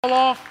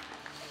off,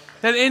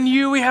 that in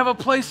you we have a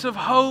place of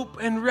hope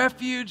and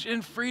refuge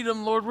and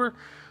freedom. Lord,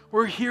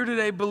 we're here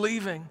today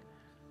believing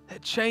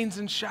that chains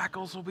and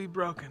shackles will be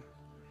broken,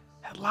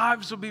 that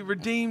lives will be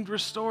redeemed,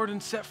 restored,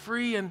 and set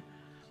free, and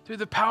through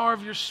the power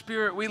of your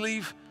Spirit, we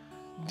leave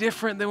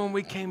different than when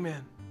we came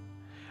in.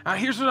 Now,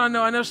 here's what I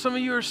know. I know some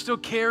of you are still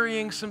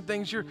carrying some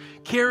things. You're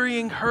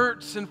carrying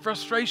hurts and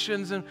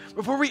frustrations, and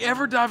before we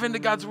ever dive into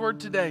God's Word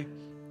today,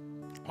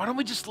 why don't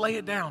we just lay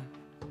it down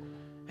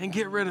and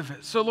get rid of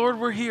it? So, Lord,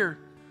 we're here.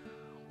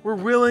 We're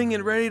willing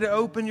and ready to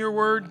open your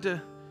Word,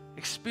 to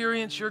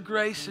experience your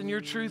grace and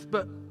your truth,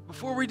 but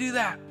before we do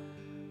that,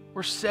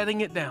 we're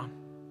setting it down.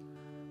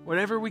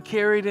 Whatever we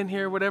carried in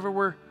here, whatever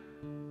we're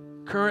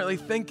currently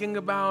thinking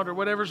about, or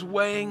whatever's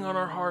weighing on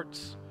our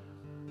hearts,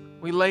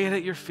 we lay it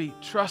at your feet,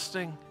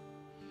 trusting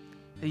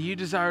that you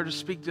desire to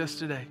speak to us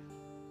today.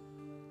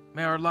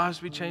 May our lives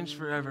be changed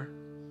forever.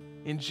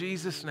 In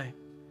Jesus' name,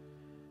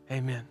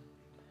 amen.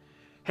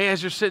 Hey,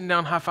 as you're sitting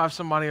down, high five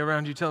somebody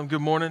around you. Tell them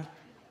good morning.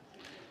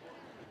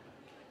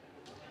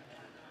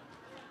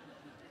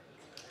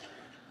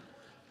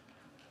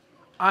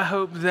 I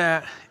hope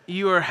that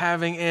you are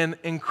having an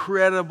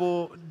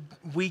incredible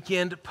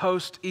weekend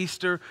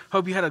post-Easter.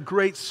 Hope you had a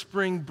great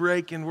spring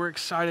break, and we're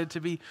excited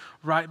to be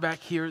right back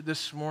here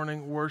this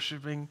morning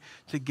worshiping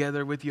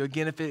together with you.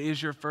 Again, if it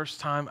is your first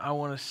time, I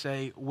want to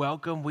say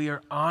welcome. We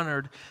are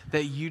honored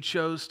that you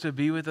chose to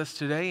be with us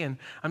today, and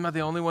I'm not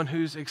the only one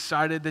who's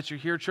excited that you're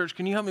here. Church,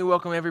 can you help me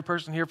welcome every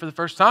person here for the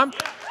first time?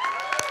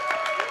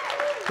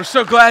 We're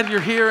so glad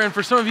you're here, and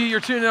for some of you, you're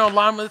tuning in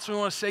online with us. We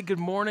want to say good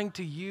morning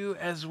to you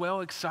as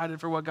well. Excited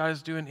for what God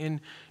is doing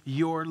in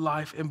your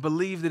life, and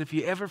believe that if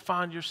you ever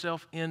find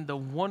yourself in the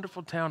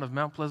wonderful town of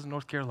Mount Pleasant,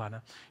 North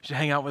Carolina, you should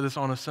hang out with us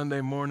on a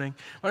Sunday morning.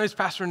 My name is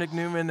Pastor Nick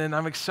Newman, and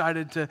I'm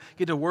excited to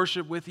get to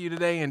worship with you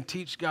today and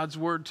teach God's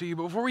Word to you.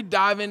 But before we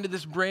dive into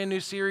this brand new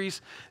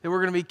series that we're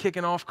going to be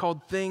kicking off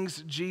called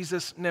Things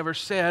Jesus Never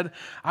Said,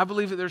 I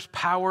believe that there's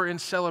power in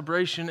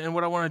celebration, and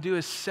what I want to do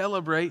is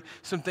celebrate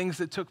some things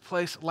that took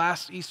place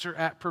last Easter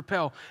at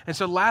Propel. And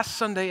so last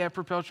Sunday at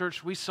Propel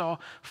Church, we saw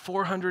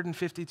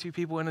 452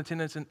 people in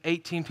attendance, and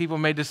 18 people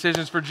made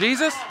decisions for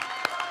Jesus.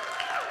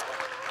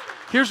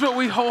 Here's what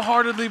we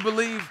wholeheartedly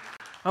believe.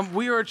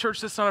 We are a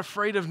church that's not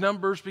afraid of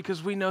numbers,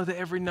 because we know that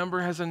every number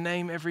has a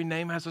name, every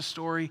name has a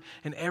story,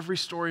 and every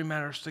story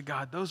matters to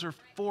God. Those are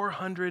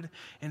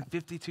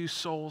 452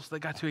 souls that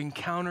got to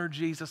encounter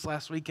Jesus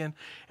last weekend,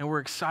 and we're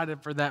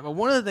excited for that. But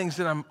one of the things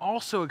that I'm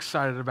also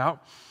excited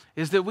about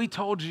is that we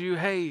told you,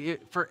 hey,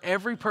 for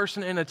every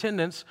person in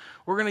attendance,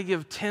 we're going to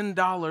give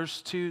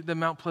 $10 to the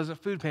Mount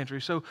Pleasant Food Pantry.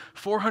 So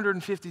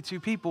 452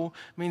 people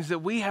means that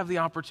we have the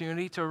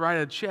opportunity to write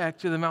a check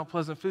to the Mount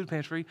Pleasant Food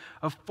Pantry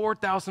of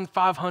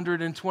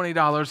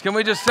 $4,520. Can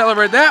we just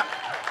celebrate that?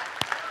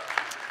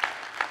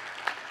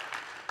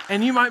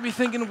 And you might be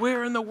thinking,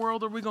 where in the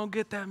world are we going to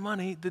get that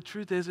money? The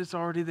truth is, it's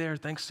already there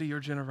thanks to your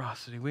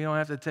generosity. We don't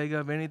have to take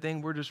up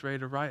anything. We're just ready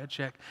to write a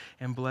check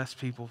and bless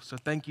people. So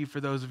thank you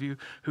for those of you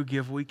who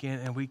give week in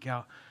and week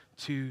out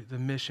to the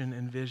mission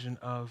and vision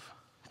of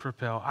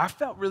Propel. I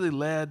felt really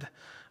led.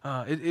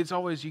 It's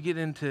always, you get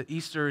into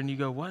Easter and you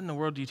go, what in the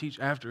world do you teach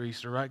after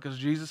Easter, right? Because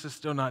Jesus is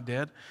still not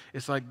dead.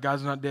 It's like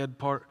God's not dead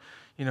part,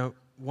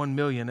 1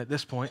 million at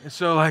this point. And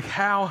so like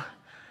how...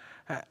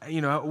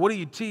 what do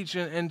you teach?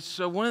 And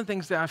so one of the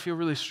things that I feel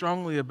really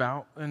strongly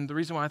about, and the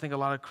reason why I think a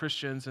lot of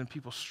Christians and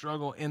people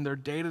struggle in their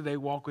day-to-day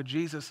walk with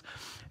Jesus,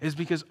 is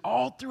because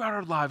all throughout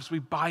our lives we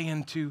buy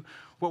into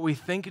what we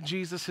think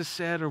Jesus has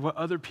said or what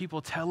other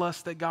people tell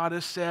us that God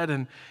has said.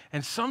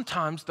 And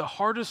sometimes the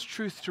hardest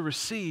truth to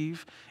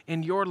receive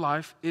in your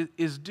life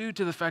is due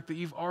to the fact that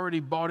you've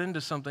already bought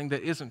into something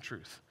that isn't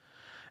truth.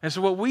 And so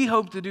what we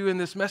hope to do in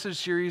this message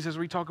series as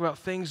we talk about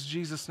things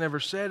Jesus never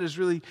said is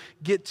really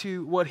get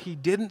to what he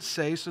didn't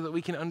say so that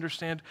we can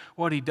understand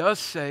what he does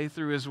say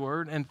through his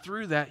word. And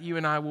through that, you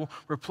and I will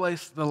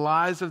replace the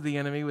lies of the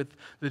enemy with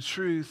the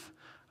truth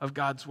of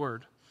God's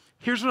word.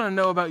 Here's what I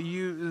know about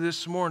you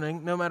this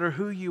morning. No matter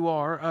who you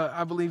are,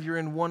 I believe you're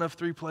in one of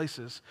three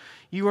places.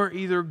 You are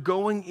either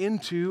going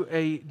into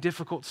a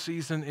difficult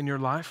season in your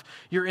life,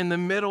 you're in the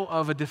middle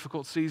of a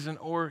difficult season,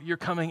 or you're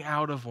coming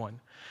out of one.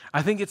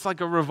 I think it's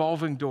like a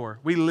revolving door.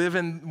 We live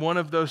in one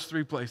of those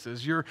three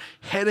places. You're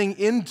heading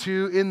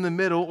into in the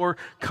middle or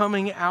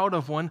coming out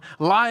of one.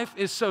 Life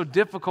is so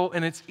difficult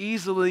and it's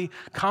easily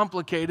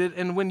complicated.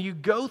 And when you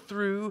go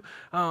through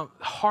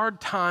hard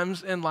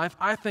times in life,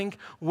 I think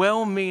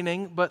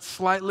well-meaning but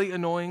slightly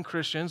annoying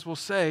Christians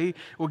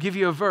will give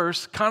you a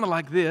verse kind of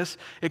like this.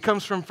 It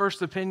comes from 1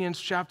 Opinions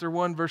chapter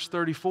 1, verse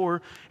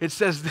 34. It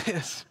says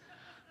this,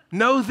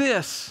 "Know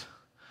this,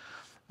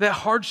 that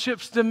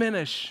hardships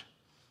diminish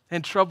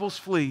and troubles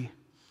flee,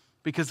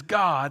 because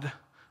God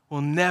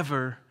will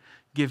never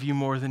give you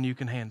more than you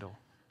can handle."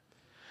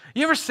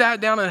 You ever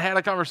sat down and had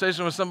a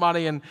conversation with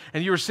somebody and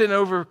you were sitting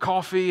over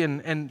coffee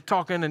and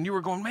talking and you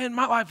were going, man,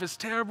 my life is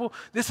terrible.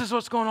 This is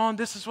what's going on.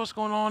 This is what's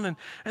going on. And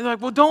they're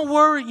like, well, don't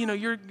worry.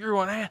 You're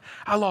going,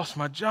 I lost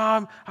my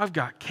job. I've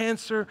got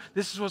cancer.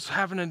 This is what's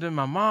happening to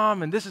my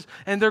mom.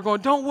 And they're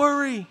going, don't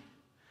worry.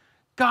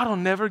 God will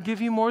never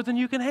give you more than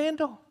you can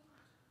handle.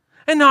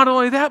 And not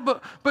only that,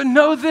 but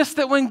know this,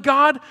 that when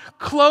God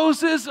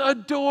closes a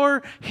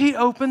door, He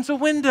opens a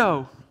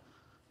window.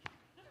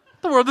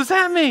 What the world does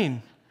that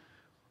mean?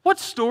 What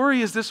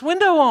story is this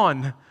window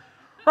on?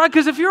 Right?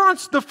 Because if you're on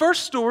the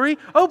first story,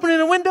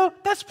 opening a window,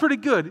 that's pretty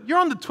good. You're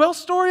on the 12th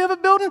story of a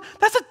building,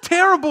 that's a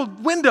terrible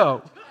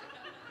window.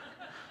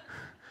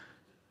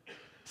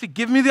 Is He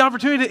giving me the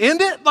opportunity to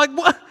end it? Like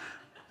what?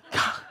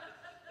 God.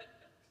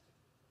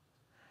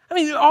 I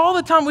mean, all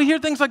the time we hear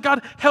things like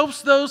God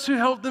helps those who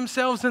help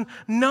themselves, and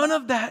none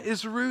of that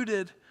is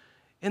rooted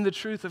in the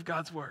truth of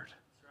God's word.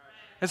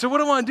 And so what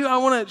I want to do, I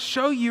want to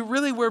show you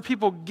really where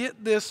people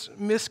get this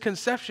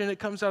misconception. It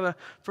comes out of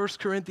 1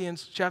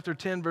 Corinthians chapter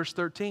 10, verse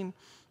 13.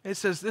 It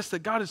says this,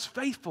 that God is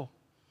faithful,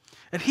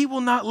 and He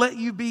will not let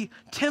you be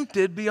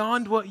tempted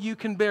beyond what you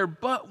can bear.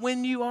 But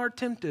when you are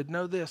tempted,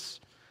 know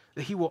this,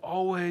 that He will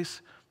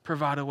always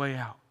provide a way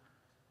out.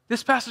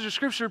 This passage of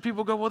Scripture,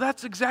 people go, well,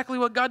 that's exactly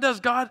what God does.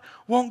 God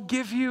won't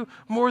give you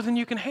more than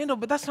you can handle,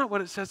 but that's not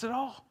what it says at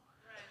all.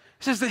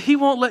 It says that He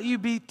won't let you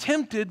be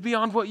tempted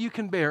beyond what you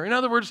can bear. In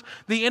other words,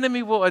 the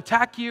enemy will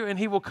attack you, and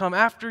he will come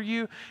after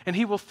you, and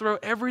he will throw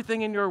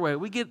everything in your way.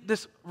 We get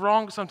this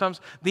wrong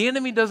sometimes. The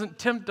enemy doesn't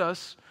tempt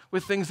us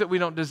with things that we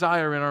don't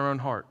desire in our own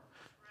heart.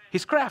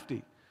 He's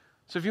crafty.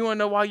 So if you want to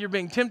know why you're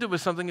being tempted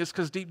with something, it's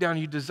because deep down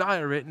you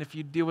desire it. And if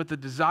you deal with the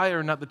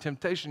desire, not the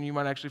temptation, you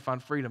might actually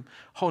find freedom.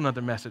 Whole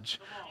nother message.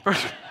 It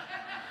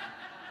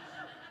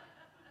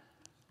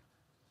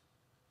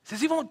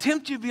says He won't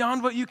tempt you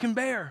beyond what you can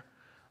bear.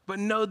 But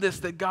know this,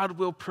 that God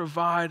will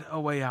provide a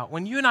way out.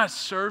 When you and I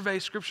survey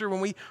Scripture, when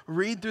we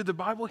read through the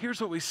Bible,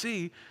 here's what we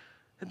see.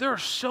 That there are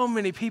so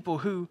many people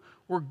who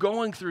were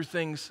going through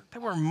things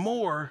that were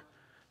more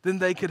than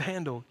they could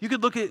handle. You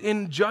could look at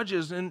in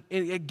Judges and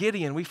at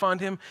Gideon. We find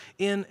him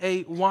in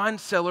a wine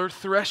cellar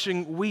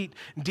threshing wheat,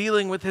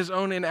 dealing with his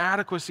own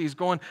inadequacies,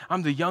 going,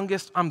 I'm the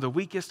youngest, I'm the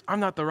weakest,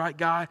 I'm not the right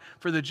guy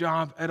for the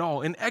job at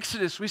all. In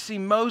Exodus, we see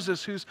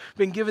Moses, who's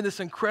been given this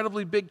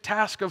incredibly big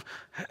task of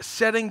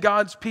setting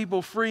God's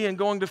people free and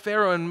going to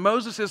Pharaoh, and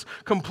Moses is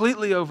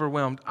completely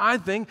overwhelmed. I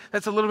think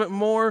that's a little bit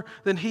more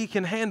than he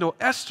can handle.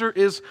 Esther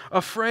is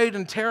afraid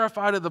and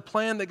terrified of the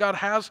plan that God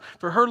has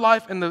for her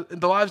life and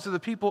the lives of the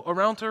people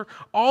around her.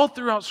 All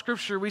throughout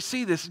Scripture, we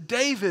see this.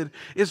 David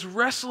is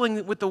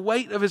wrestling with the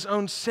weight of his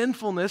own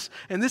sinfulness,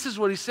 and this is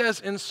what he says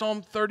in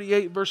Psalm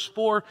 38, verse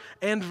 4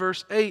 and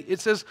verse 8. It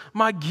says,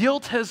 my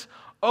guilt has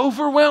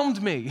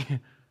overwhelmed me.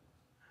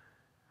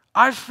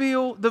 I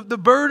feel the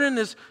burden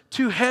is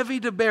too heavy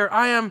to bear.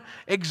 I am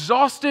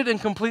exhausted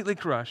and completely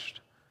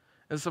crushed.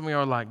 And some of you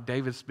are like,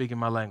 David's speaking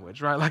my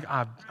language, right? Like,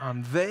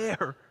 I'm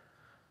there.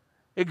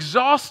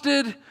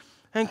 Exhausted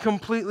and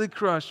completely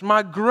crushed.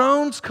 My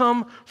groans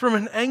come from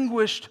an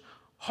anguished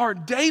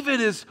heart. David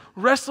is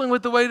wrestling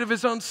with the weight of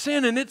his own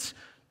sin, and it's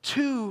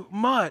too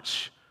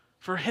much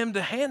for him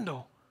to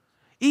handle.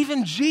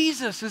 Even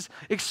Jesus is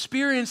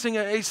experiencing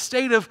a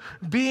state of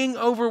being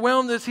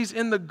overwhelmed as he's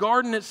in the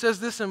garden. It says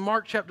this in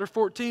Mark chapter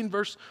 14,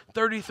 verse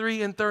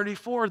 33 and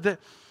 34, that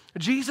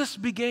Jesus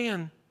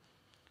began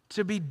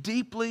to be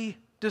deeply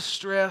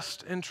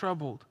distressed and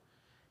troubled.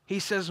 He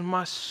says,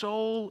 my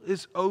soul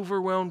is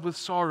overwhelmed with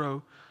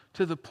sorrow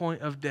to the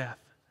point of death.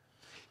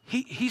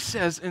 He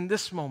says in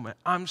this moment,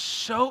 I'm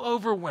so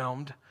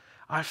overwhelmed,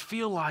 I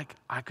feel like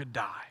I could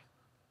die.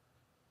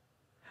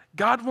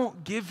 God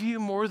won't give you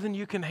more than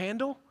you can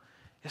handle.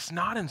 It's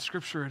not in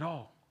Scripture at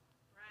all.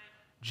 Right.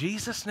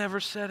 Jesus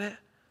never said it.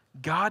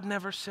 God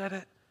never said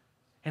it.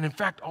 And in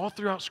fact, all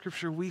throughout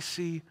Scripture, we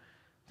see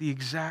the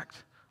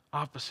exact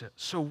opposite.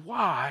 So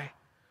why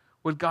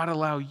would God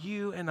allow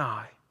you and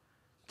I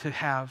to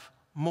have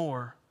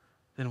more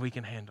than we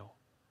can handle?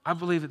 I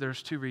believe that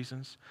there's two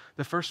reasons.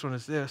 The first one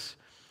is this,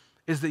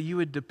 is that you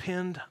would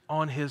depend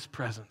on His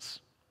presence.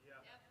 Yeah.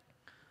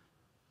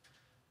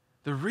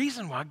 The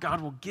reason why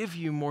God will give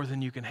you more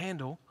than you can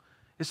handle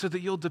is so that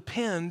you'll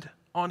depend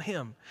on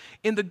Him.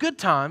 In the good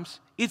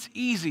times, it's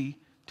easy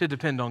to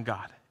depend on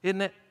God,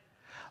 isn't it?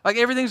 Like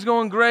everything's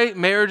going great,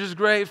 marriage is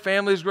great,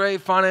 family's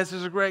great,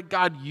 finances are great,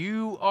 God,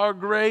 you are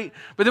great.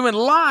 But then when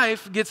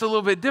life gets a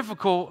little bit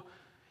difficult,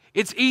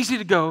 it's easy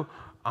to go,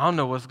 I don't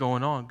know what's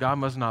going on. God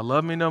must not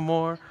love me no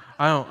more.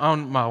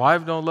 My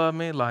wife don't love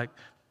me. Like,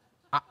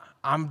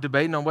 I'm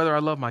debating on whether I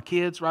love my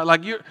kids, right?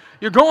 Like,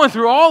 you're going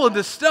through all of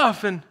this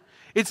stuff, and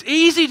it's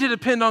easy to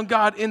depend on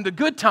God in the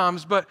good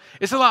times, but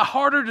it's a lot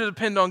harder to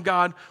depend on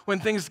God when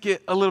things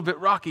get a little bit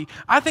rocky.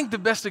 I think the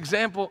best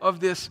example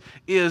of this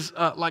is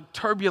like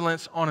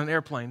turbulence on an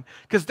airplane,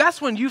 because that's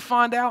when you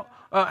find out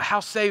how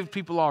saved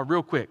people are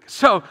real quick.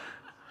 So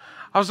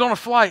I was on a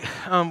flight,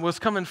 was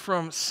coming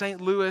from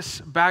St. Louis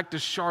back to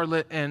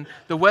Charlotte, and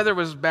the weather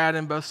was bad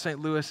in both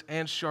St. Louis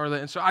and Charlotte.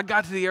 And so I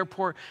got to the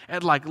airport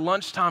at like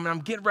lunchtime, and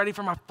I'm getting ready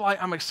for my flight.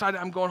 I'm excited.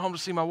 I'm going home to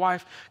see my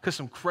wife because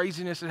some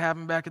craziness had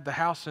happened back at the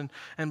house, and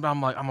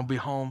I'm like, I'm going to be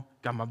home.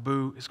 Got my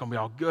boo. It's going to be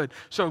all good.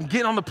 So I'm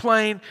getting on the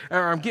plane, or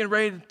I'm getting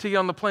ready to get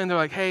on the plane. They're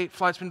like, hey,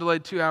 flight's been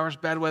delayed 2 hours.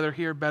 Bad weather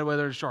here, bad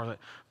weather in Charlotte.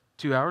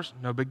 2 hours,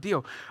 no big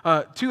deal.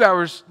 2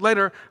 hours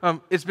later,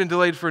 it's been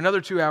delayed for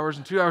another 2 hours,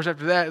 and 2 hours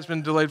after that, it's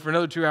been delayed for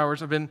another 2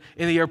 hours. I've been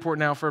in the airport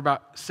now for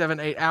about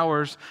 7-8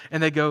 hours,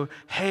 and they go,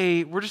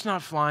 hey, we're just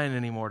not flying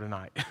anymore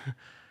tonight.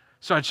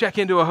 So I check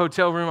into a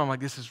hotel room. I'm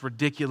like, this is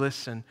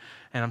ridiculous, and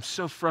I'm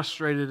so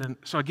frustrated. And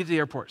so I get to the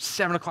airport,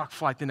 7 o'clock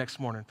flight the next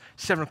morning,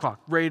 7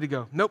 o'clock, ready to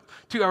go. Nope,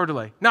 2 hour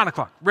delay. 9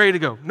 o'clock, ready to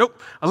go.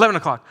 Nope, 11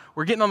 o'clock,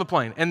 we're getting on the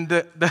plane. And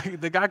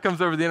the guy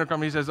comes over the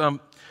intercom, and he says,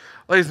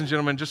 ladies and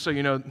gentlemen, just so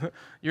you know,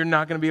 you're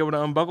not going to be able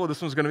to unbuckle.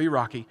 This one's going to be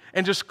rocky.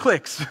 And just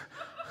clicks.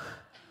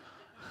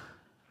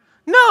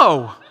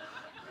 No.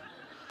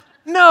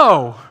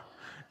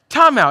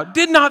 Time out.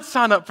 Did not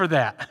sign up for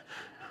that.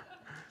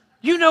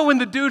 You know when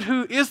the dude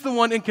who is the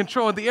one in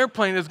control of the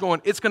airplane is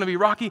going, it's going to be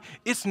rocky,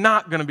 it's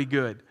not going to be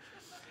good.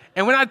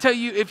 And when I tell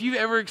you, if you've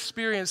ever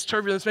experienced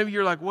turbulence, maybe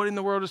you're like, what in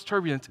the world is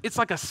turbulence? It's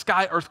like a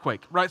sky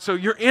earthquake, right? So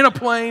you're in a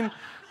plane.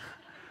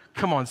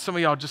 Come on, some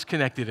of y'all just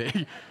connected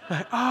it.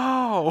 Like,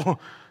 oh.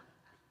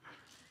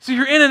 So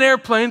you're in an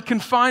airplane,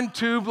 confined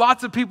tube,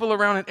 lots of people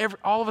around, and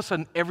all of a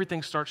sudden,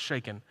 everything starts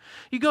shaking.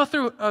 You go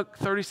through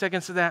 30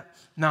 seconds of that,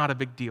 not a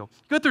big deal.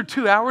 You go through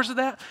 2 hours of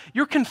that,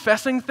 you're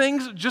confessing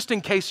things just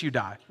in case you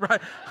die, right?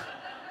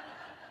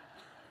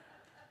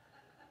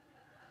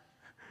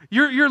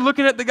 You're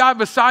looking at the guy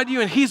beside you,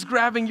 and he's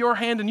grabbing your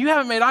hand, and you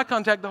haven't made eye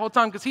contact the whole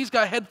time because he's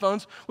got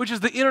headphones, which is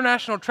the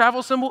international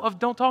travel symbol of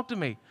don't talk to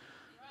me.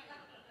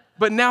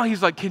 But now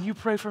he's like, can you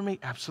pray for me?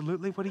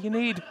 Absolutely. What do you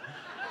need?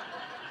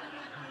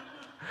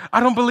 I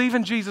don't believe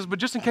in Jesus, but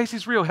just in case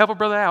he's real, help a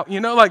brother out.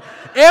 You know, like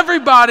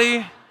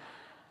everybody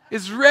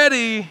is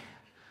ready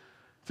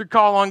to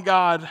call on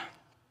God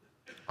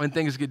when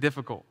things get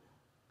difficult.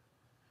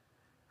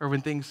 Or when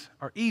things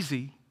are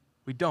easy,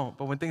 we don't.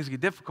 But when things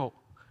get difficult,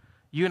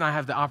 you and I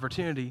have the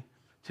opportunity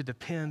to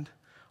depend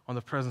on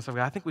the presence of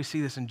God. I think we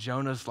see this in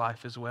Jonah's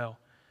life as well.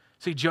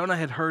 See, Jonah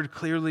had heard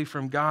clearly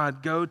from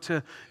God, go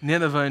to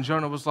Nineveh, and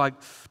Jonah was like,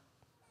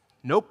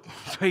 nope.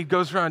 So he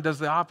goes around and does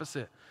the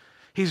opposite.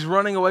 He's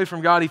running away from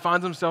God. He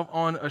finds himself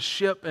on a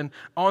ship, and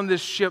on this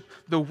ship,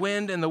 the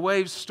wind and the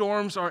waves,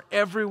 storms are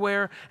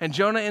everywhere, and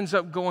Jonah ends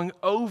up going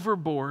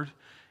overboard,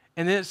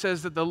 and then it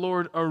says that the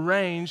Lord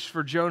arranged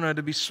for Jonah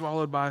to be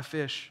swallowed by a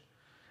fish.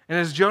 And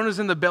as Jonah's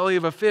in the belly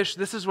of a fish,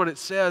 this is what it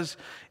says.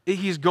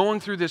 He's going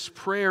through this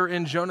prayer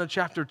in Jonah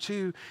chapter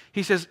 2.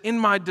 He says, in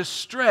my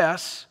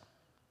distress,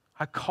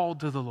 I called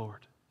to the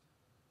Lord.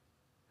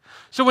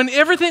 So when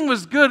everything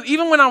was good,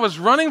 even when I was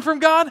running from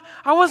God,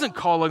 I wasn't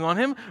calling on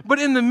Him. But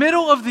in the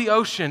middle of the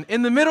ocean,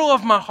 in the middle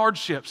of my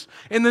hardships,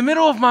 in the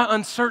middle of my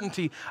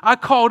uncertainty, I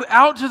called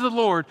out to the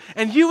Lord.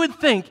 And you would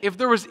think if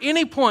there was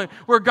any point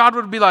where God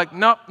would be like,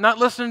 nope, not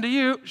listening to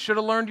you, should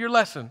have learned your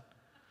lesson,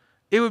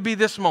 it would be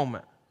this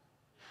moment.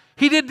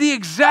 He did the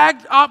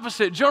exact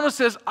opposite. Jonah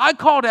says, I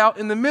called out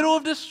in the middle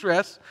of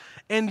distress,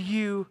 and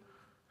you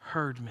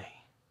heard me. Amen.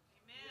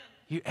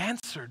 You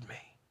answered me.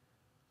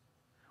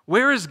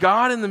 Where is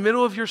God in the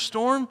middle of your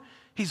storm?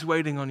 He's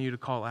waiting on you to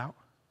call out.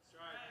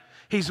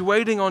 He's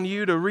waiting on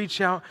you to reach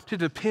out, to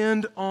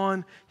depend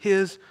on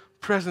His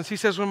presence. He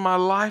says, when my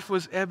life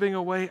was ebbing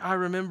away, I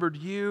remembered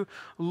you,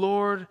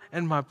 Lord,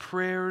 and my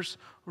prayers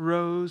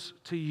rose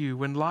to you.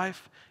 When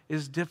life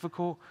is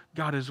difficult,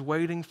 God is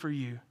waiting for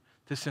you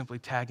to simply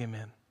tag Him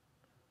in.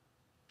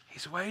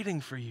 He's waiting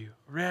for you,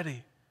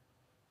 ready.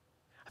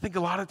 I think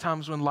a lot of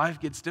times when life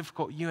gets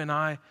difficult, you and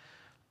I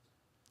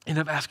end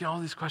up asking all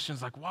these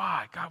questions like,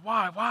 why? God,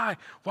 why?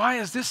 Why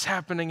is this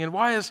happening? And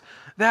why is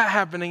that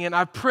happening? And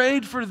I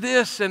prayed for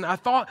this, and I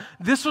thought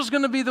this was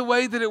going to be the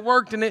way that it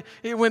worked, and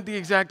it went the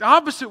exact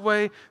opposite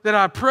way that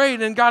I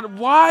prayed. And God,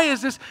 why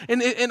is this?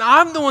 And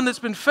I'm the one that's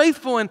been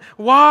faithful, and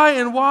why?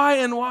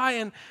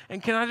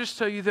 And can I just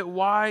tell you that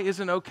why is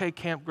an okay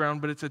campground,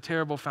 but it's a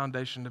terrible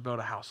foundation to build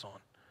a house on?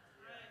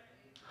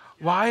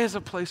 Why is a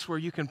place where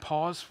you can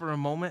pause for a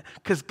moment?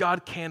 Because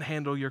God can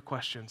handle your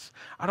questions.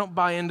 I don't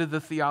buy into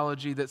the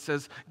theology that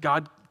says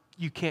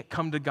you can't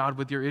come to God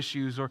with your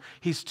issues, or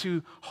He's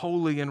too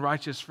holy and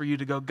righteous for you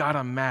to go, God,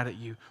 I'm mad at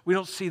you. We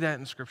don't see that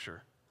in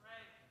Scripture.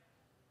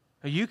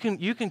 Right. You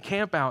can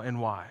camp out in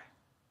why,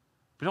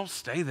 but don't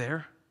stay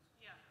there,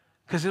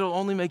 because it'll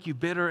only make you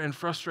bitter and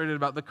frustrated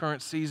about the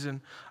current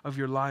season of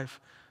your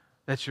life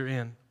that you're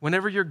in.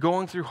 Whenever you're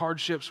going through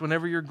hardships,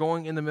 whenever you're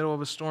going in the middle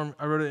of a storm,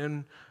 I wrote it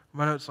in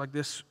my notes like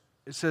this.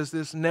 It says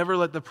this: never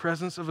let the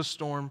presence of a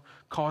storm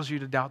cause you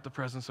to doubt the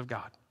presence of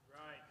God.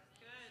 Right.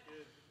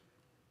 Good.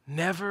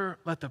 Never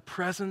let the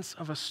presence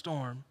of a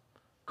storm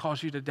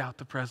cause you to doubt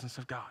the presence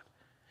of God.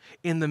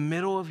 In the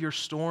middle of your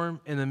storm,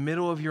 in the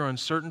middle of your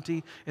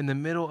uncertainty, in the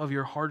middle of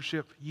your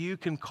hardship, you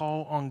can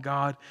call on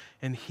God,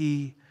 and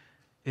He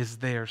is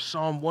there.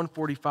 Psalm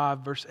 145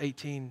 verse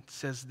 18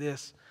 says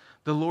this: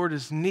 the Lord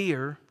is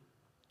near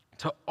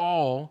to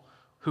all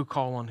who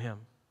call on Him,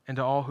 and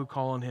to all who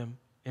call on Him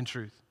in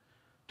truth.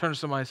 Turn to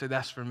somebody and say,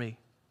 that's for me.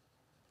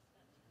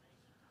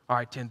 All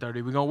right, 10:30.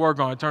 We're going to work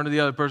on it. Turn to the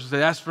other person and say,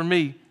 that's for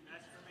me.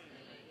 That's for me.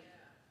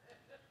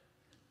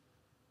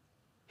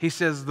 He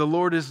says, the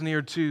Lord is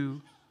near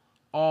to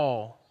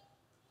all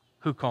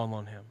who call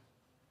on Him.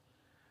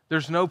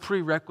 There's no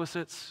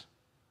prerequisites.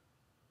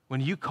 When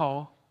you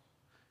call,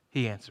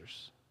 he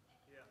answers.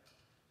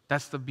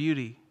 That's the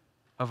beauty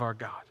of our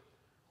God.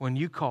 When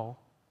you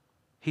call,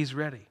 he's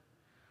ready.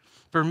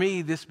 For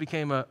me, this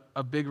became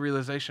a big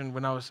realization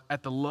when I was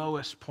at the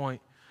lowest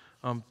point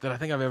that I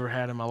think I've ever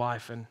had in my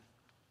life. And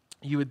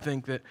you would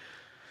think that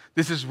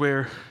this is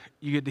where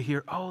you get to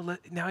hear,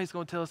 now he's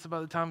going to tell us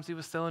about the times he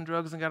was selling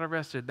drugs and got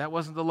arrested. That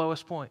wasn't the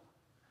lowest point.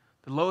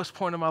 The lowest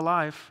point of my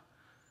life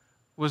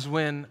was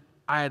when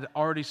I had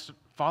already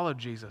followed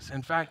Jesus.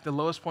 In fact, the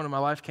lowest point of my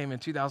life came in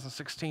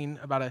 2016,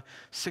 about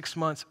 6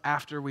 months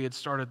after we had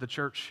started the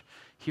church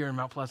here in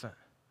Mount Pleasant.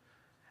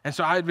 And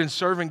so I had been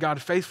serving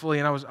God faithfully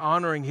and I was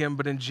honoring him,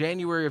 but in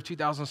January of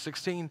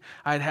 2016,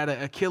 I had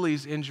an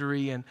Achilles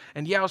injury and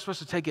yeah, I was supposed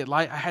to take it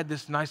light. I had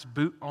this nice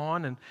boot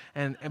on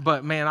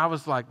but man, I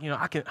was like,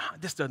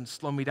 this doesn't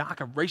slow me down. I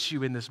can race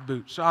you in this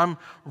boot. So I'm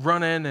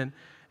running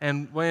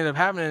and what ended up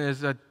happening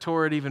is I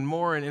tore it even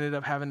more and ended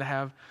up having to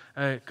have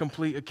a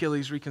complete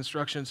Achilles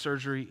reconstruction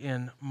surgery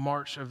in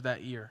March of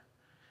that year.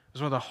 It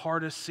was one of the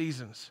hardest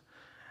seasons.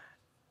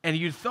 And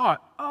you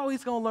thought,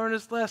 he's going to learn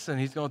his lesson.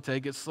 He's going to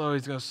take it slow.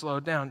 He's going to slow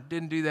it down.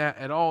 Didn't do that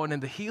at all. And in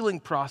the healing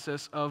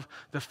process of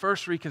the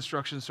first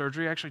reconstruction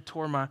surgery, I actually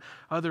tore my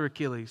other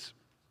Achilles.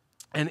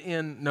 And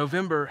in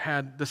November,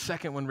 had the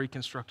second one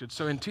reconstructed.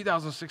 So in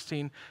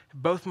 2016,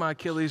 both my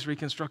Achilles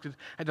reconstructed. I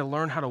had to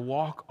learn how to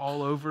walk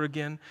all over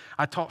again.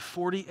 I taught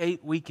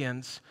 48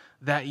 weekends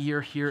that year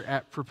here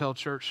at Propel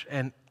Church.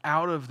 And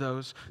out of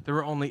those, there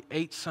were only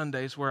 8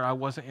 Sundays where I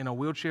wasn't in a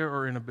wheelchair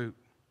or in a boot.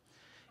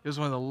 It was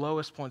one of the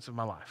lowest points of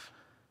my life.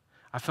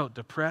 I felt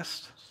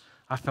depressed.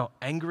 I felt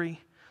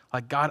angry.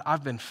 Like, God,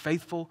 I've been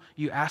faithful.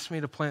 You asked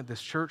me to plant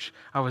this church.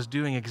 I was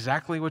doing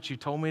exactly what you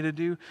told me to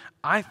do.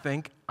 I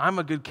think I'm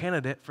a good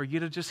candidate for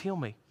you to just heal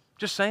me.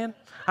 Just saying.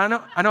 I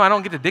know I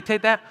don't get to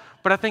dictate that,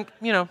 but I think,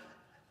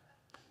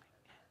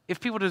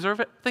 if people deserve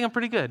it, I think I'm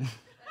pretty good.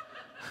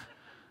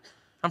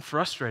 I'm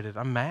frustrated.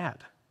 I'm mad.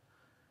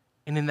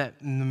 And in the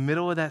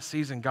middle of that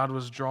season, God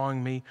was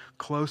drawing me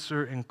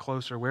closer and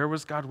closer. Where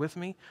was God with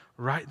me?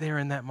 Right there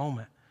in that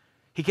moment.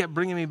 He kept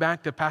bringing me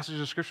back to passages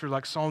of Scripture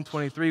like Psalm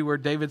 23, where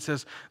David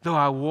says, though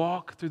I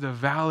walk through the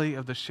valley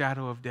of the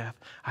shadow of death,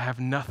 I have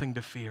nothing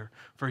to fear,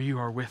 for you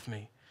are with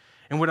me.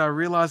 And what I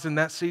realized in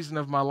that season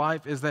of my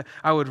life is that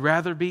I would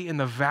rather be in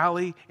the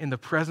valley in the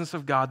presence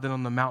of God than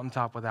on the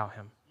mountaintop without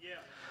him.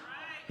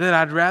 That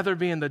I'd rather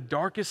be in the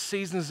darkest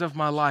seasons of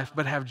my life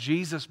but have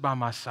Jesus by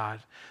my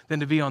side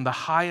than to be on the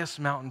highest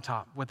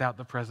mountaintop without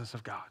the presence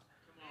of God.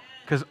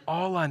 Because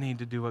all I need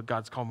to do what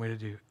God's called me to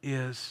do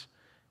is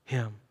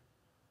him.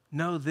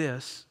 Know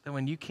this, that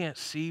when you can't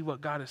see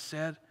what God has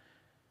said,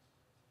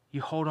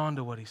 you hold on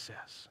to what he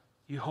says.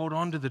 You hold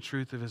on to the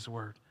truth of his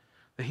word,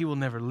 that he will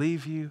never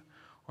leave you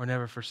or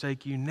never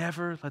forsake you.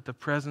 Never let the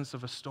presence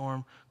of a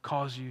storm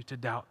cause you to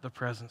doubt the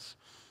presence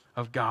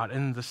of God.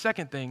 And the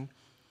second thing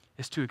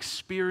is to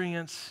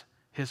experience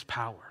his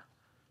power.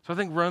 So I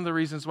think one of the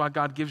reasons why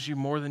God gives you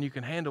more than you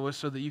can handle is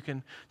so that you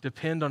can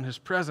depend on his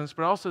presence,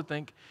 but I also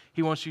think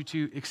he wants you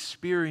to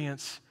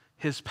experience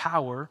his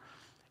power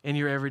in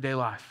your everyday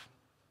life.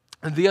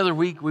 And the other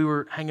week, we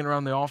were hanging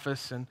around the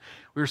office, and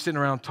we were sitting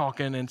around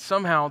talking, and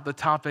somehow the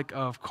topic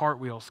of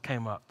cartwheels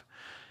came up.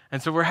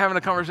 And so we're having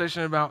a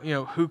conversation about,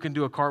 who can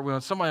do a cartwheel,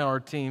 and somebody on our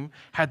team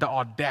had the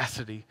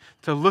audacity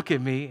to look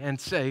at me and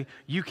say,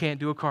 you can't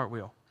do a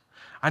cartwheel.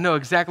 I know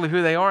exactly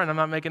who they are, and I'm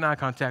not making eye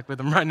contact with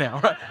them right now,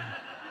 right?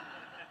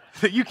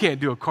 You can't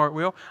do a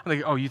cartwheel. I'm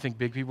like, you think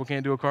big people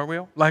can't do a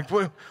cartwheel? Like,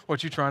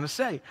 what you trying to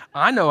say?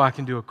 I know I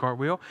can do a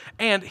cartwheel.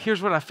 And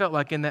here's what I felt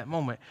like in that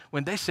moment.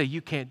 When they say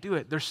you can't do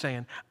it, they're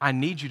saying, I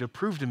need you to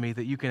prove to me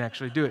that you can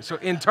actually do it. So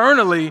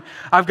internally,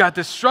 I've got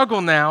this struggle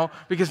now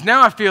because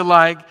now I feel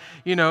like,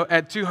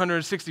 at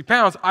 260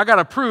 pounds, I got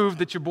to prove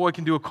that your boy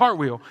can do a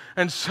cartwheel.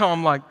 And so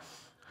I'm like,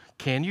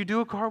 can you do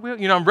a cartwheel?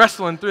 I'm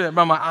wrestling through that,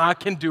 but I'm like, I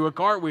can do a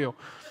cartwheel.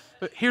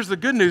 But here's the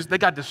good news. They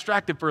got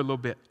distracted for a little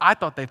bit. I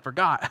thought they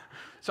forgot.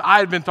 So I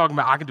had been talking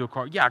about, I can do a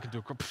cartwheel. Yeah, I can do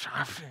a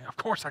cartwheel. Of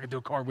course I can do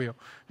a cartwheel.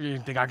 You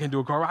think I can do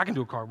a cartwheel? I can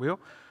do a cartwheel.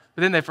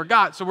 But then they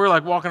forgot. So we're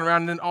like walking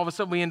around, and then all of a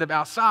sudden we end up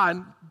outside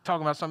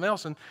talking about something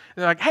else. And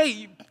they're like,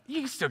 hey,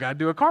 you still got to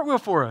do a cartwheel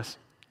for us.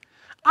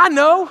 I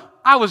know.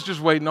 I was just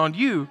waiting on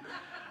you.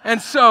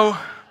 And so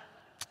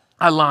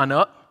I line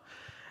up,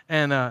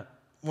 and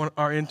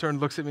our intern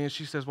looks at me, and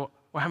she says, well,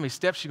 how many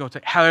steps are you going to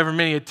take? However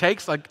many it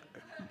takes. Like,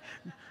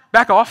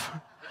 back off.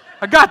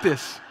 I got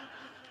this.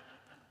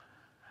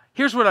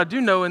 Here's what I do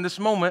know in this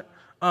moment.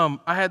 I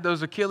had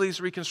those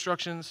Achilles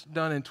reconstructions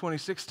done in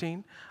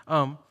 2016.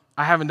 I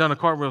haven't done a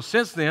cartwheel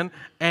since then,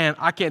 and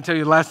I can't tell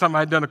you the last time I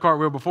had done a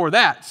cartwheel before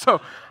that. So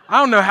I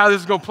don't know how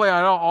this is going to play out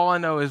at all. All I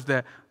know is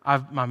that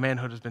my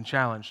manhood has been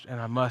challenged, and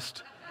I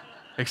must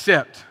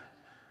accept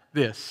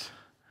this.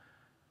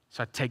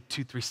 So I take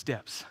 2-3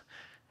 steps,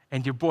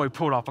 and your boy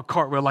pulled off a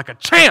cartwheel like a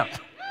champ.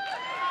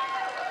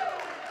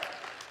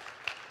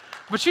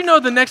 But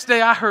the next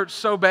day I hurt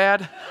so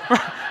bad.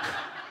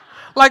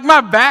 Like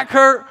my back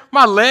hurt,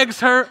 my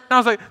legs hurt. And I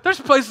was like, there's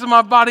places in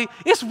my body,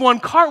 it's one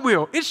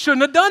cartwheel. It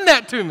shouldn't have done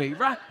that to me,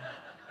 right?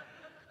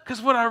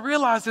 Because what I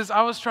realized is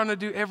I was trying to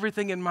do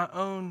everything in my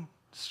own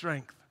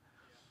strength.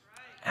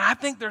 And I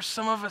think there's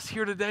some of us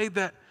here today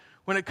that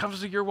when it comes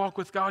to your walk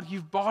with God,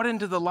 you've bought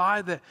into the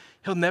lie that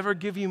He'll never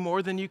give you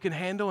more than you can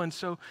handle. And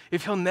so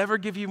if He'll never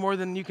give you more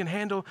than you can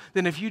handle,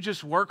 then if you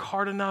just work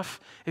hard enough,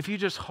 if you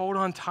just hold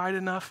on tight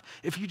enough,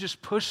 if you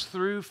just push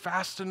through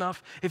fast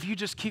enough, if you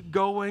just keep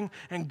going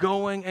and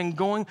going and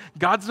going,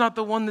 God's not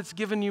the one that's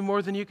given you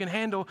more than you can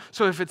handle.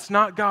 So if it's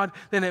not God,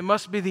 then it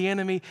must be the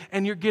enemy,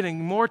 and you're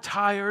getting more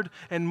tired,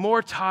 and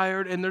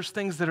there's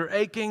things that are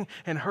aching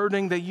and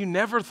hurting that you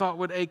never thought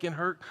would ache and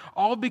hurt,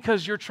 all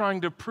because you're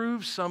trying to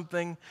prove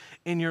something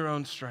in your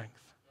own strength.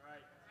 Right.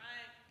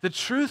 The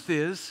truth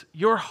is,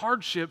 your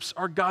hardships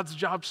are God's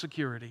job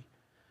security.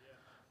 Yeah.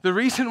 The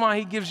reason why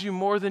He gives you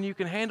more than you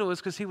can handle is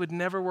because He would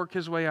never work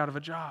His way out of a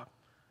job.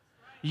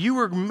 Right. You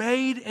were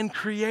made and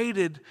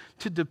created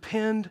to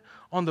depend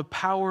on the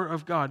power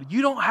of God.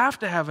 You don't have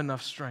to have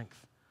enough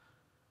strength.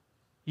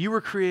 You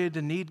were created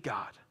to need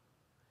God.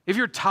 If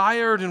you're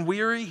tired and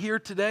weary here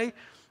today,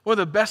 one of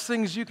the best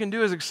things you can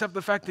do is accept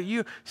the fact that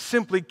you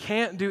simply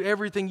can't do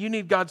everything. You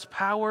need God's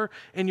power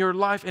in your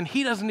life, and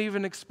He doesn't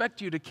even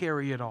expect you to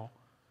carry it all.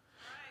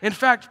 In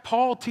fact,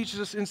 Paul teaches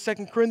us in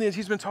 2 Corinthians,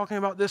 he's been talking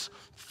about this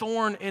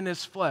thorn in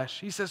his flesh.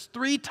 He says,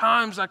 3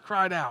 times I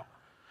cried out,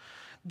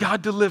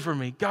 God deliver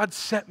me, God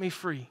set me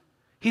free.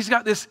 He's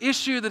got this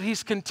issue that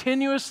he's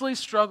continuously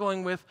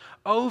struggling with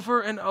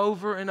over and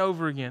over and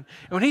over again.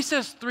 And when he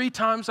says 3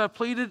 times I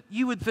pleaded,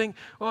 you would think,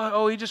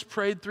 well, he just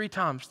prayed 3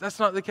 times. That's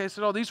not the case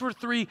at all. These were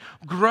 3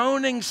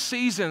 groaning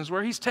seasons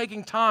where he's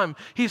taking time,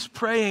 he's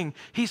praying,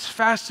 he's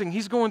fasting,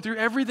 he's going through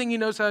everything he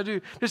knows how to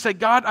do to say,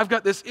 God, I've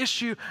got this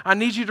issue, I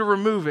need you to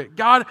remove it.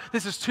 God,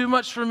 this is too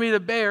much for me to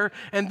bear.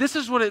 And this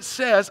is what it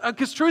says,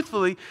 because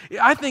truthfully,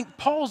 I think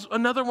Paul's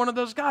another one of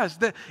those guys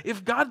that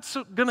if God's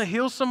going to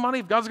heal somebody,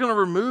 if God's going to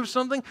remove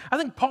something, I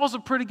think Paul's a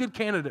pretty good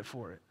candidate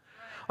for it.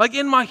 Like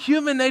in my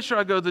human nature,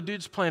 I go, the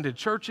dude's planted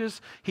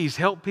churches, he's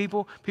helped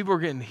people, people are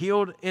getting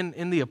healed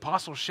in the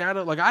apostles'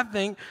 shadow. Like I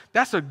think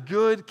that's a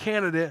good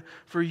candidate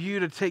for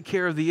you to take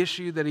care of the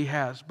issue that he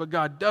has. But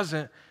God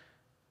doesn't,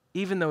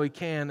 even though He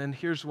can, and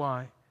here's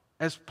why.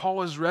 As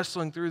Paul is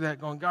wrestling through that,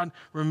 going, God,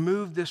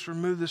 remove this,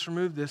 remove this,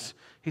 remove this,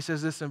 he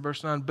says this in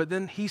verse 9, but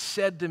then He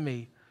said to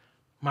me,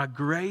 my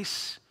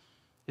grace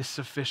is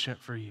sufficient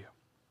for you,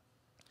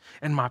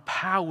 and my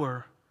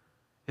power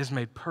is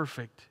made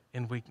perfect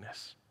in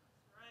weakness.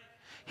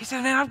 He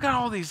said, man, I've got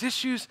all these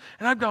issues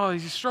and I've got all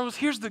these struggles.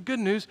 Here's the good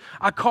news.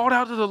 I called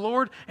out to the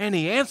Lord and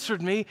He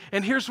answered me.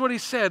 And here's what He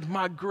said,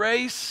 my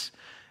grace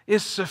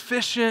is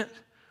sufficient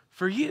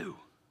for you.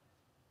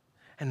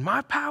 And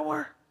my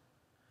power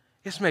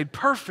is made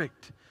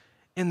perfect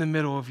in the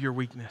middle of your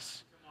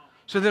weakness.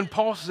 So then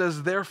Paul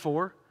says,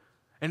 therefore,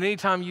 and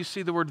anytime you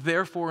see the word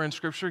therefore in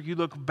Scripture, you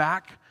look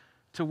back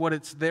to what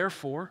it's there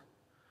for.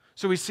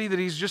 So we see that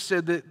he's just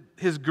said that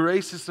His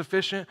grace is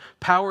sufficient,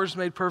 power is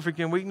made perfect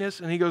in weakness,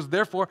 and he goes,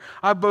 therefore,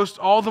 I boast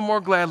all the more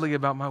gladly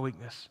about my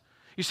weakness.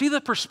 You see the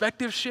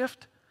perspective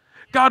shift?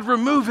 God,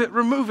 remove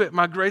it,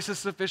 my grace is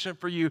sufficient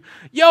for you.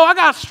 Yo, I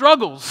got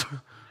struggles.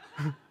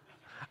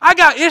 I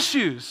got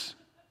issues.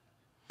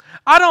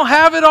 I don't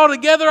have it all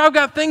together. I've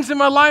got things in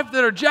my life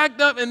that are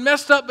jacked up and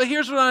messed up, but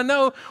here's what I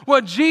know.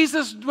 What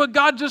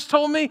God just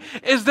told me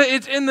is that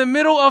it's in the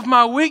middle of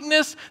my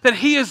weakness that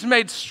He is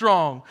made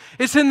strong.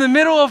 It's in the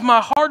middle of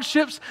my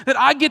hardships that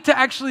I get to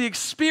actually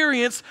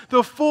experience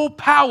the full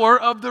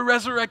power of the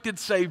resurrected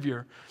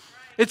Savior.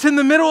 It's in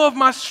the middle of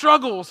my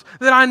struggles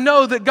that I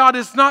know that God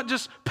is not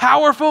just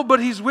powerful,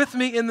 but He's with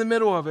me in the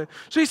middle of it.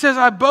 So he says,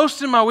 I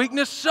boast in my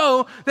weakness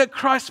so that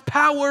Christ's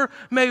power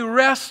may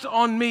rest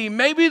on me.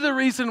 Maybe the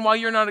reason why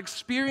you're not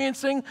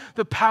experiencing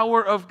the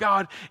power of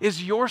God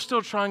is you're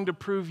still trying to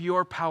prove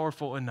you're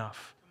powerful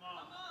enough.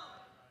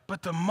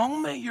 But the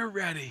moment you're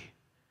ready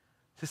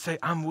to say,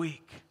 I'm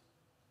weak,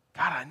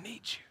 God, I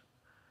need you,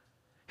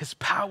 His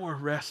power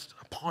rests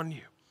upon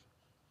you.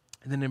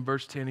 And then in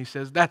verse 10, he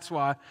says, that's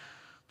why,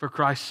 for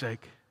Christ's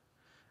sake,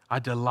 I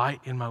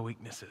delight in my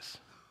weaknesses.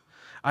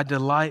 I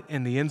delight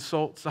in the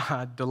insults.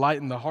 I delight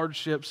in the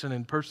hardships and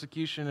in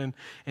persecution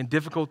and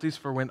difficulties.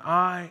 For when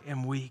I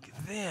am weak,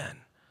 then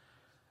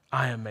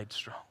I am made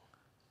strong.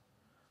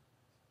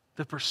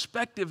 The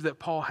perspective that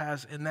Paul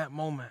has in that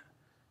moment,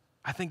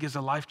 I think, is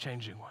a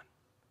life-changing one.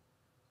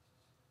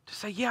 To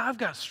say, yeah, I've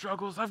got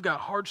struggles, I've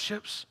got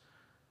hardships,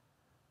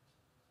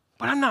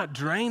 but I'm not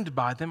drained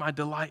by them. I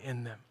delight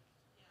in them.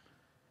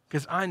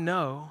 Because I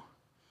know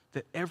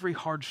that every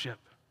hardship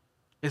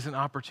is an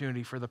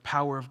opportunity for the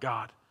power of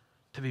God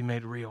to be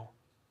made real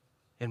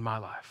in my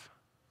life.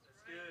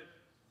 That's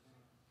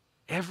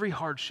good. Every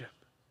hardship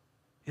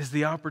is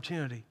the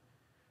opportunity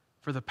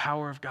for the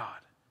power of God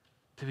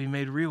to be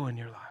made real in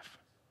your life.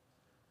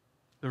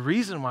 The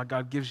reason why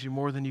God gives you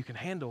more than you can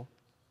handle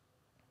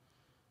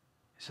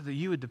is so that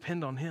you would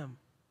depend on Him.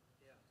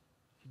 Yeah.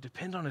 You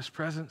depend on His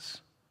presence,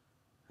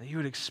 that you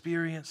would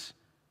experience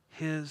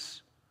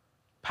His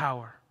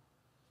power.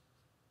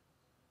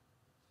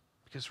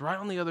 Because right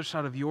on the other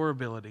side of your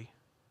ability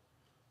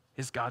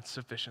is God's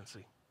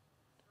sufficiency.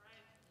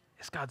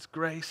 is God's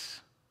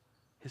grace,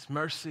 His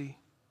mercy,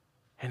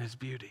 and His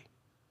beauty.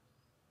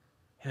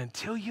 And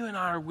until you and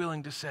I are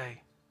willing to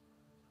say,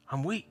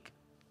 I'm weak,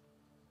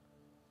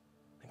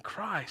 then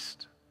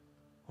Christ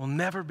will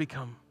never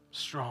become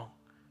strong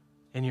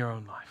in your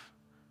own life.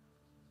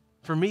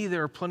 For me,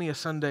 there are plenty of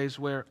Sundays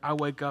where I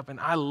wake up and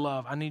I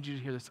need you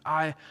to hear this,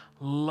 I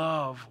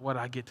love what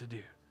I get to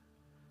do.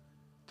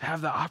 To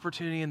have the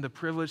opportunity and the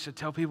privilege to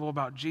tell people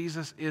about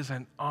Jesus is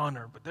an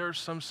honor. But there are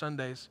some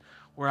Sundays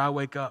where I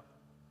wake up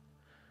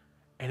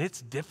and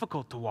it's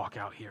difficult to walk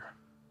out here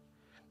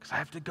because I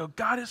have to go,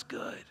 God is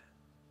good.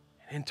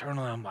 And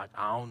internally, I'm like,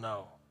 I don't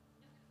know.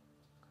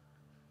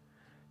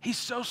 He's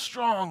so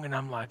strong. And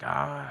I'm like,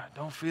 I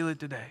don't feel it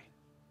today.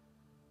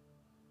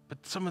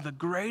 But some of the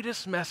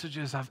greatest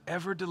messages I've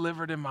ever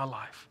delivered in my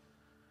life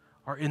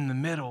are in the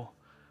middle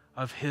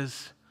of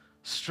His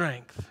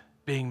strength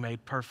being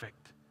made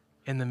perfect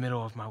in the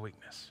middle of my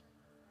weakness.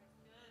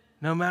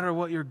 No matter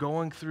what you're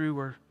going through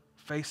or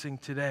facing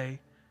today,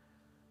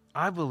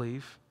 I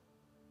believe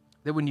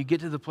that when you get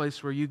to the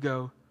place where you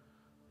go,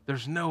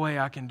 there's no way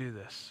I can do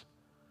this,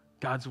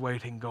 God's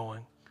waiting,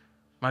 going,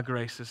 my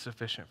grace is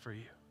sufficient for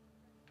you.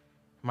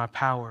 My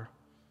power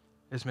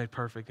is made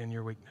perfect in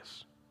your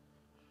weakness.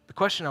 The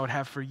question I would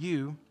have for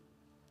you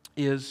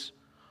is,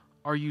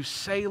 are you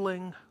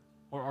sailing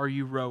or are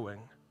you rowing?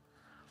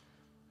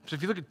 So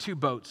if you look at two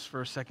boats for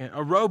a second,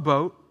 a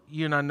rowboat,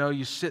 you and I know,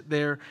 you sit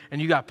there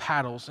and you got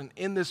paddles. And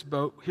in this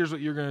boat, here's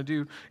what you're going to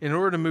do. In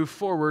order to move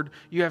forward,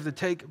 you have to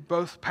take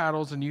both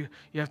paddles and you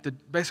have to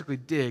basically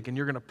dig. And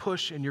you're going to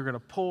push and you're going to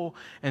pull.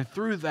 And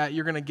through that,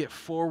 you're going to get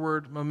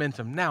forward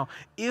momentum. Now,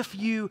 if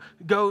you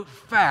go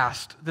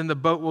fast, then the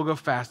boat will go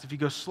fast. If you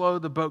go slow,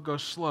 the boat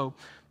goes slow.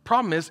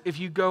 Problem is, if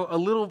you go a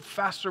little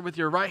faster with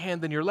your right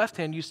hand than your left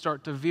hand, you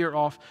start to veer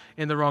off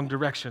in the wrong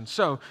direction.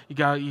 So you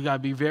got to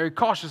be very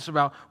cautious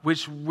about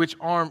which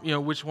arm,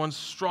 which one's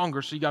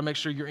stronger. So you got to make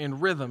sure you're in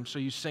rhythm. So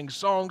you sing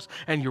songs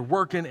and you're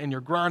working and you're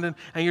grinding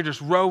and you're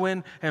just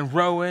rowing and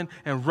rowing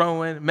and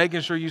rowing,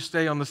 making sure you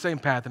stay on the same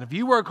path. And if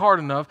you work hard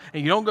enough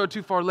and you don't go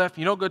too far left,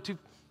 you don't go too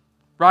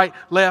right,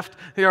 left,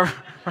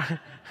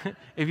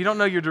 if you don't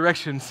know your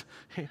directions,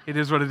 it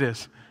is what it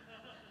is.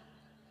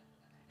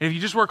 And if you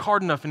just work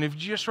hard enough and if you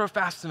just row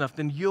fast enough,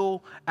 then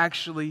you'll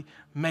actually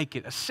make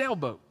it. A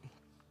sailboat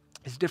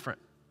is different.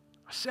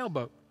 A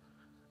sailboat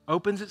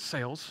opens its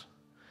sails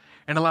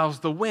and allows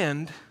the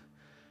wind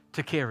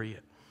to carry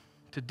it,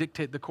 to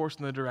dictate the course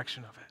and the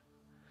direction of it.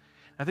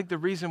 I think the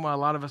reason why a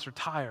lot of us are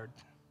tired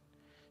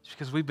is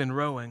because we've been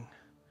rowing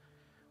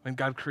when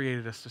God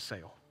created us to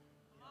sail.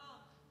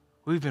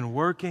 We've been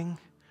working,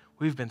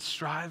 we've been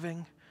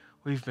striving,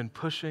 we've been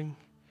pushing,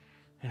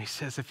 and He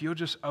says, if you'll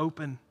just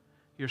open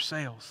your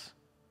sails,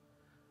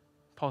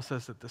 Paul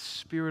says that the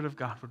Spirit of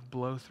God would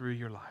blow through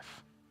your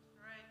life.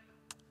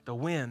 Right. The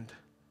wind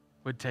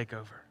would take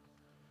over.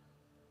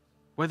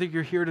 Whether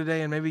you're here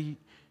today and maybe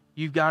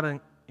you've got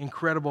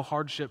incredible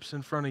hardships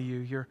in front of you,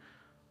 you're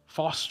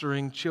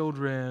fostering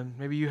children,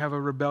 maybe you have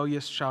a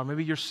rebellious child,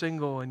 maybe you're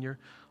single and you're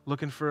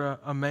looking for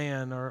a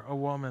man or a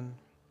woman.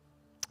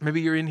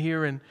 Maybe you're in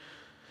here and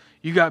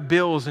you got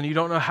bills and you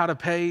don't know how to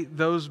pay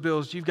those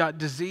bills. You've got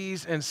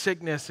disease and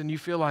sickness and you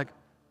feel like,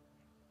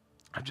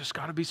 I've just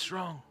got to be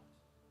strong.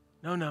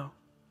 No.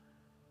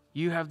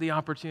 You have the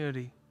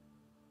opportunity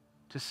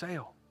to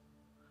sail,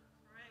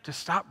 to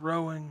stop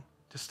rowing,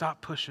 to stop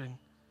pushing.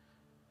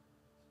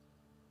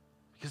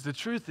 Because the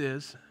truth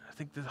is, I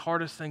think the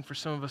hardest thing for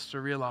some of us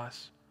to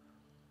realize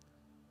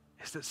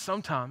is that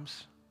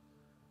sometimes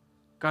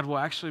God will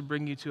actually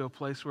bring you to a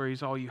place where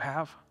He's all you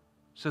have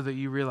so that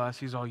you realize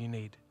He's all you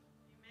need.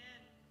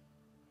 Amen.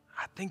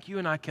 I think you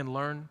and I can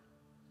learn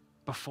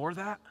before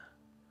that.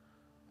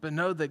 But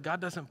know that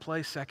God doesn't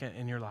play second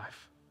in your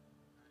life.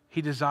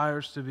 He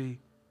desires to be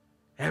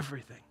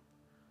everything.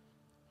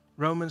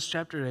 Romans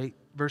chapter 8,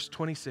 verse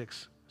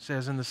 26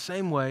 says, in the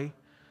same way,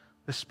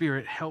 the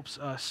Spirit helps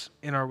us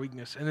in our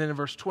weakness. And then in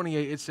verse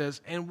 28, it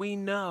says, and we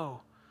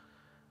know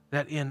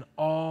that in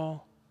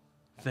all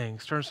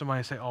things, turn to somebody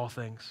and say, all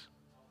things.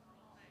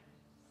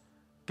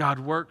 God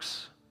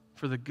works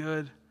for the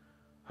good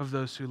of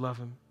those who love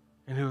Him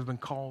and who have been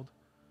called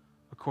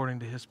according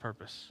to His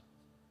purpose.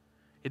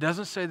 It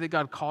doesn't say that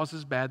God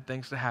causes bad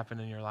things to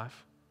happen in your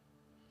life.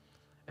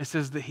 It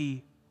says that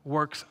He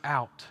works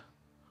out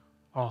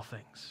all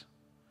things.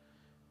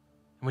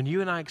 When you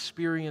and I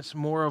experience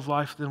more of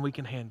life than we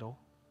can handle,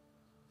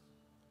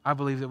 I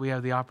believe that we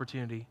have the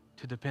opportunity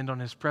to depend on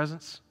His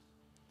presence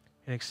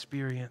and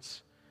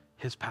experience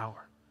His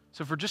power.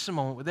 So for just a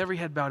moment, with every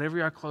head bowed,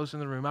 every eye closed in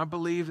the room, I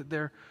believe that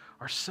there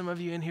are some of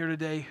you in here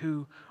today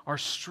who are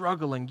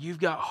struggling. You've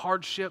got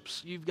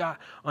hardships. You've got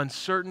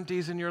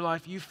uncertainties in your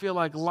life. You feel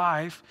like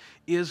life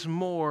is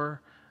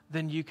more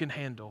than you can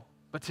handle.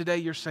 But today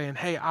you're saying,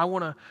 hey, I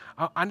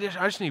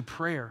just need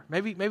prayer.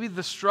 Maybe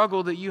the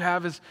struggle that you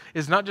have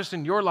is not just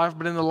in your life,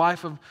 but in the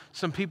life of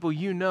some people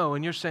you know.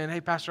 And you're saying,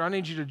 hey, Pastor, I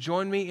need you to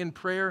join me in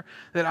prayer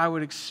that I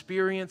would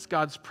experience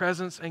God's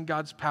presence and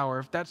God's power.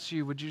 If that's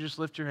you, would you just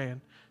lift your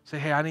hand? Say,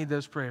 hey, I need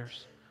those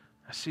prayers.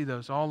 I see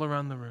those all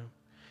around the room.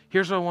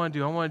 Here's what I want to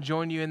do. I want to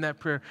join you in that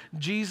prayer.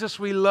 Jesus,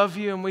 we love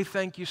you and we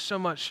thank you so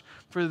much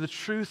for the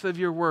truth of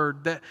your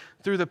word, that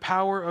through the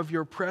power of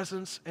your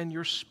presence and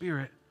your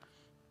Spirit,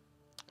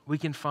 we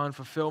can find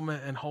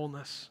fulfillment and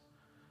wholeness.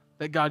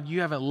 That God,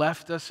 you haven't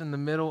left us in the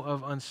middle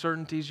of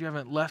uncertainties. You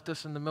haven't left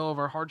us in the middle of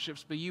our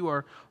hardships, but you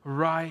are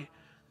right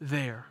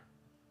there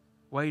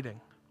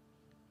waiting.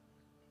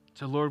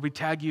 So Lord, we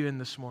tag you in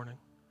this morning,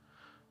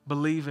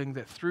 believing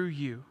that through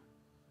you,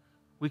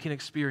 we can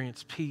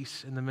experience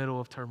peace in the middle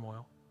of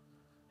turmoil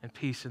and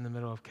peace in the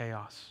middle of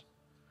chaos.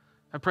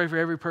 I pray for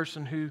every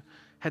person who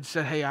had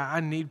said, hey,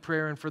 I need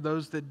prayer, and for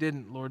those that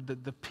didn't, Lord,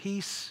 that the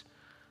peace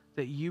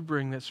that you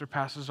bring that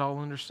surpasses all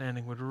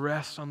understanding would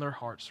rest on their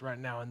hearts right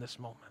now in this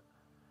moment.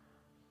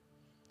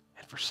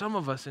 And for some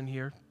of us in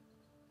here,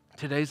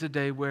 today's a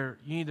day where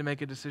you need to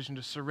make a decision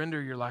to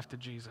surrender your life to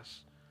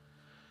Jesus.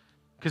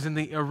 Because in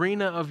the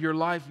arena of your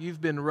life, you've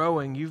been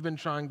rowing. You've been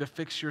trying to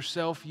fix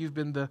yourself. You've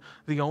been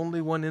the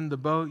only one in the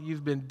boat.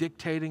 You've been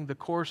dictating the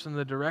course and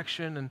the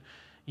direction, and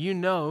you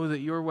know that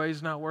your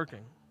way's not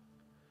working.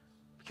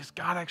 Because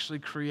God actually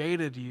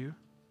created you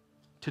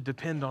to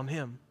depend on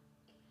Him.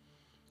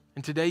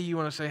 And today you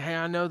want to say, hey,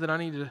 I know that I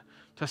need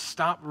to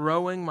stop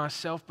rowing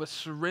myself, but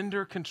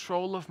surrender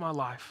control of my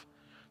life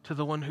to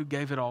the one who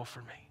gave it all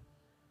for me.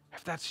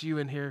 If that's you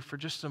in here for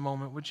just a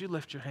moment, would you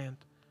lift your hand?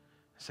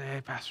 Say,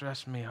 hey, Pastor,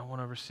 that's me. I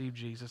want to receive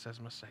Jesus as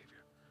my Savior.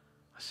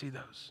 I see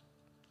those.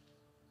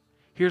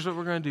 Here's what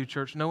we're going to do,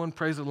 church. No one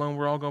prays alone.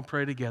 We're all going to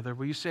pray together.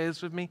 Will you say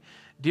this with me?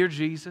 Dear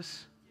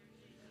Jesus,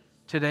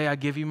 today I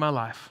give you my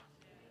life.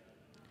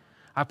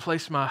 I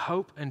place my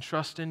hope and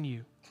trust in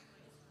you.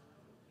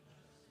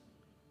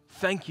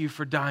 Thank you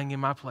for dying in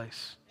my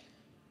place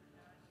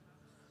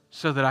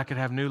so that I could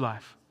have new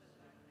life.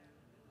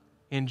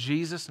 In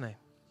Jesus' name,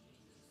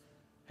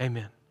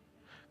 amen.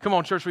 Come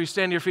on, church, will you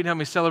stand to your feet and help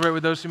me celebrate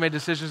with those who made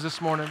decisions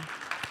this morning?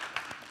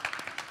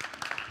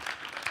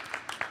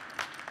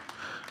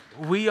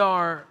 We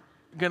are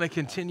going to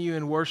continue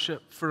in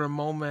worship for a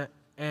moment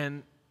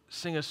and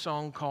sing a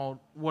song called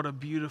What a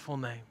Beautiful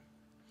Name.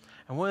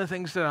 And one of the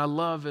things that I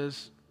love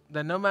is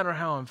that no matter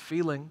how I'm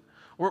feeling,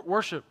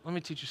 worship, let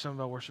me teach you something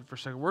about worship for a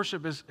second.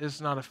 Worship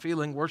is not a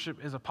feeling,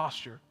 worship is a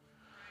posture.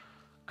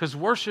 Because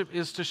worship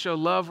is to show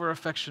love or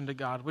affection to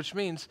God, which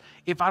means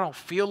if I don't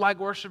feel like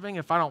worshiping,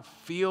 if I don't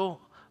feel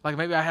like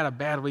maybe I had a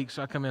bad week,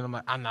 so I come in, I'm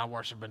like, I'm not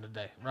worshiping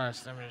today. Right?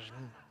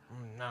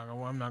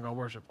 I'm not going to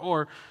worship.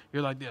 Or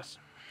you're like this.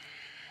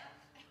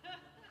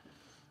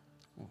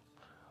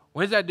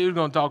 When's that dude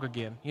going to talk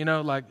again? You know,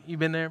 like you've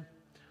been there.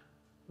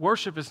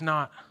 Worship is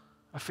not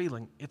a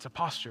feeling. It's a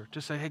posture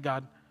to say, hey,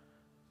 God,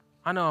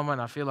 I know I might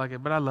not feel like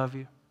it, but I love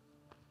you.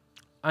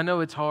 I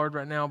know it's hard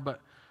right now, but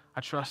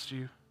I trust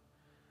you.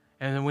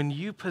 And then when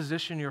you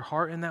position your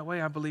heart in that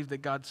way, I believe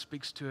that God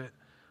speaks to it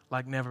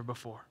like never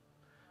before.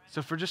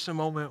 So for just a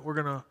moment, we're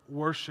going to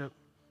worship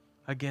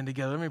again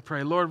together. Let me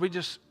pray. Lord, we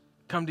just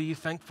come to you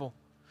thankful.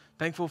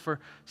 Thankful for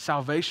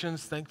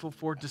salvations, thankful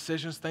for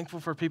decisions, thankful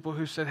for people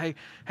who said,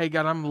 hey,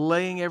 God, I'm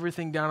laying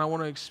everything down. I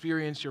want to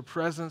experience your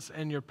presence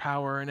and your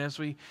power. And as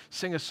we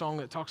sing a song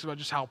that talks about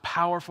just how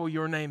powerful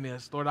your name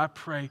is, Lord, I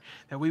pray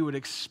that we would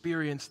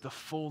experience the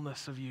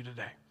fullness of you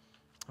today.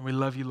 And we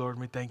love you, Lord,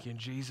 and we thank you in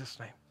Jesus'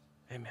 name.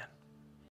 Amen.